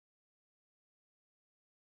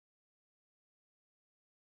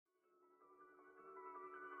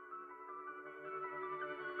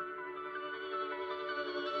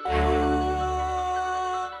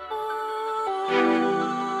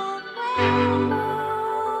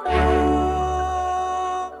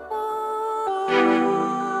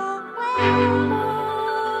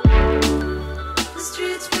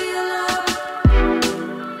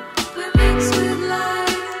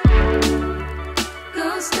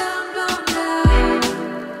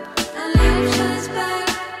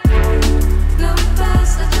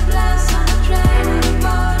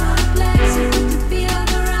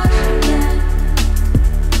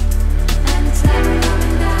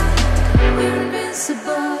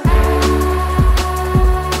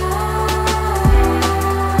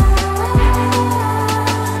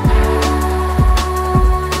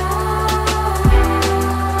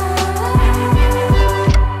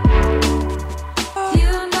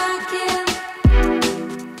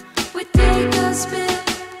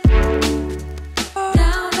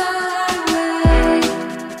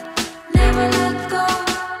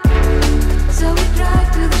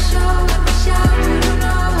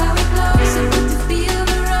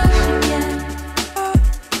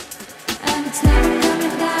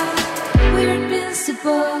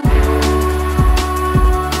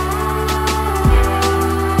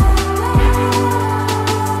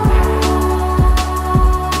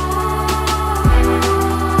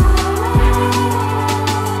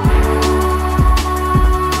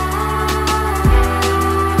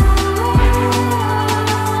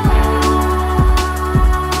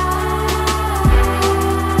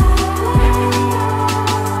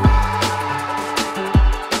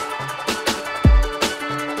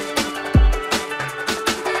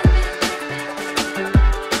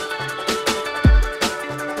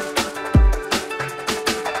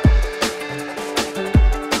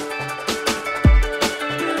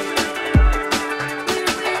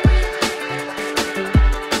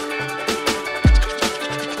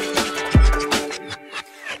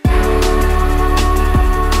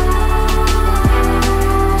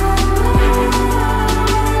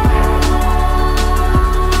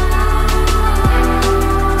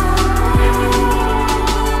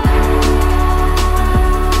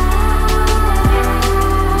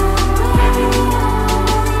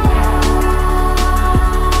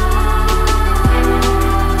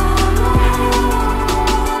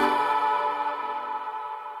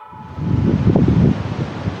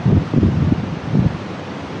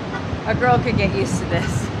A girl could get used to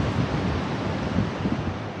this.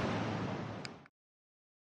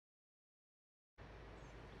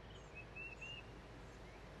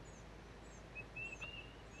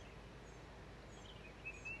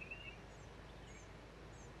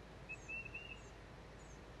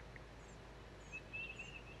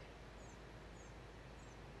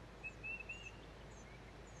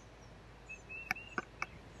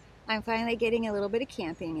 I'm finally getting a little bit of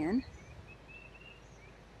camping in.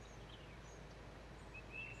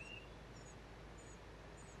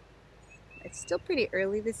 It's still pretty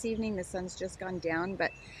early this evening. The sun's just gone down,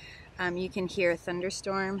 but you can hear a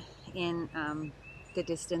thunderstorm in the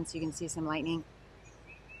distance. You can see some lightning.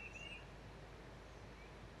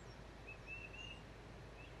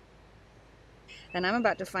 And I'm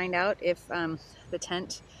about to find out if the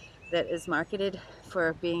tent that is marketed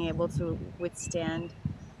for being able to withstand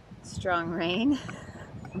strong rain,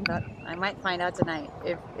 but I might find out tonight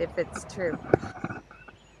if it's true.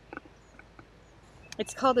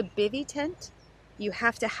 It's called a bivy tent. You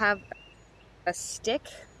have to have a stick,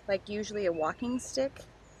 like usually a walking stick,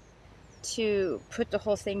 to put the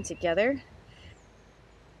whole thing together.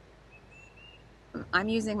 I'm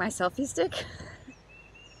using my selfie stick.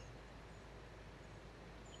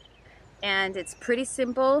 And it's pretty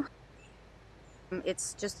simple.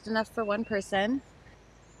 It's just enough for one person.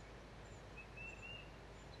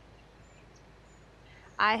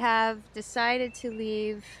 I have decided to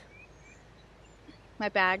leave my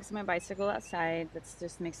bags and my bicycle outside. That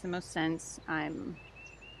just makes the most sense. I'm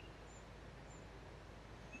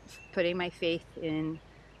putting my faith in,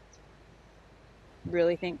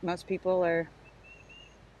 really think most people are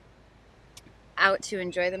out to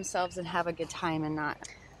enjoy themselves and have a good time and not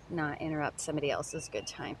interrupt somebody else's good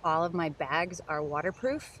time. All of my bags are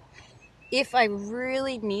waterproof. If I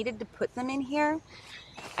really needed to put them in here,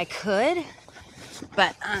 I could,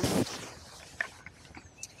 but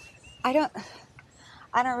I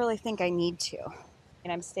don't really think I need to.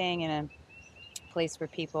 And I'm staying in a place where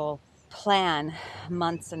people plan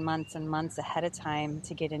months and months and months ahead of time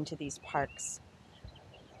to get into these parks.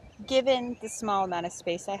 Given the small amount of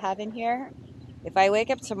space I have in here, if I wake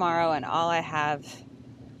up tomorrow and all I have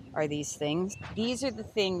are these things, these are the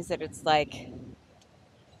things that it's like,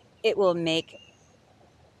 it will make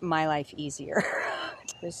my life easier.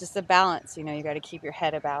 There's just a balance, you know, you got to keep your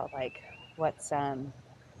head about like what's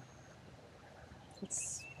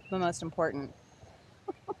the most important.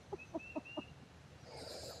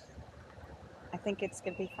 I think it's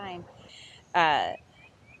going to be fine.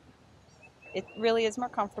 It really is more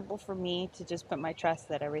comfortable for me to just put my trust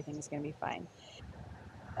that everything's going to be fine.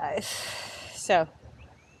 So,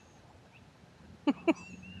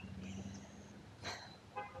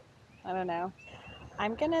 I don't know.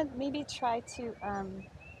 I'm going to maybe try to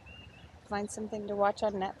find something to watch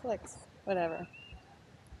on Netflix, whatever,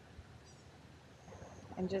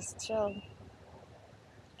 and just chill.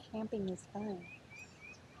 Camping is fun.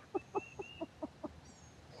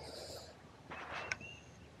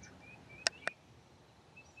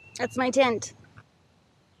 That's my tent.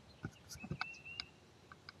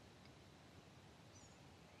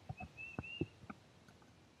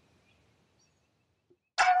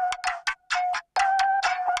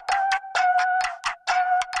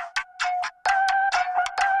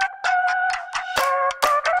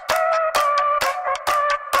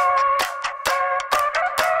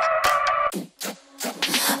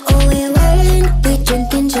 Oh, we wildin', we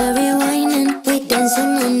drinking cherry wine and we dancing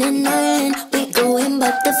on an island. We going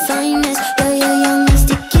back the finest. Yeah, young is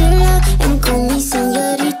tequila and call me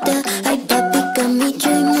señorita. Ay, papi, got me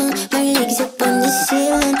dreaming. My legs up on the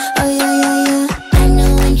ceiling. Oh, yeah. I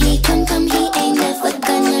know when he come, he ain't never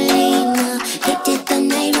gonna leave. No. Hit it the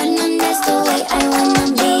night run and that's the way I wanna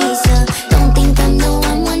be. So don't think I'm the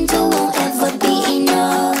one to won't ever be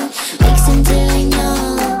enough. Mix until I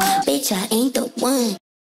know, bitch, I ain't the one.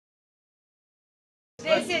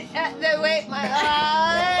 This is the way.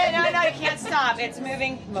 No, you can't stop. It's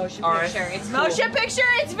moving. Motion picture. It's motion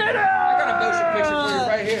picture. It's video. I got a motion picture for you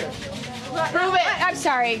right here. Prove it. I'm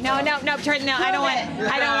sorry. No. Turn. No, I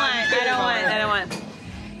don't want.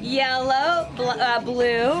 Yellow,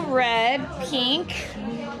 blue, red, pink.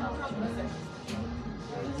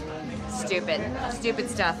 Stupid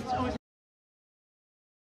stuff.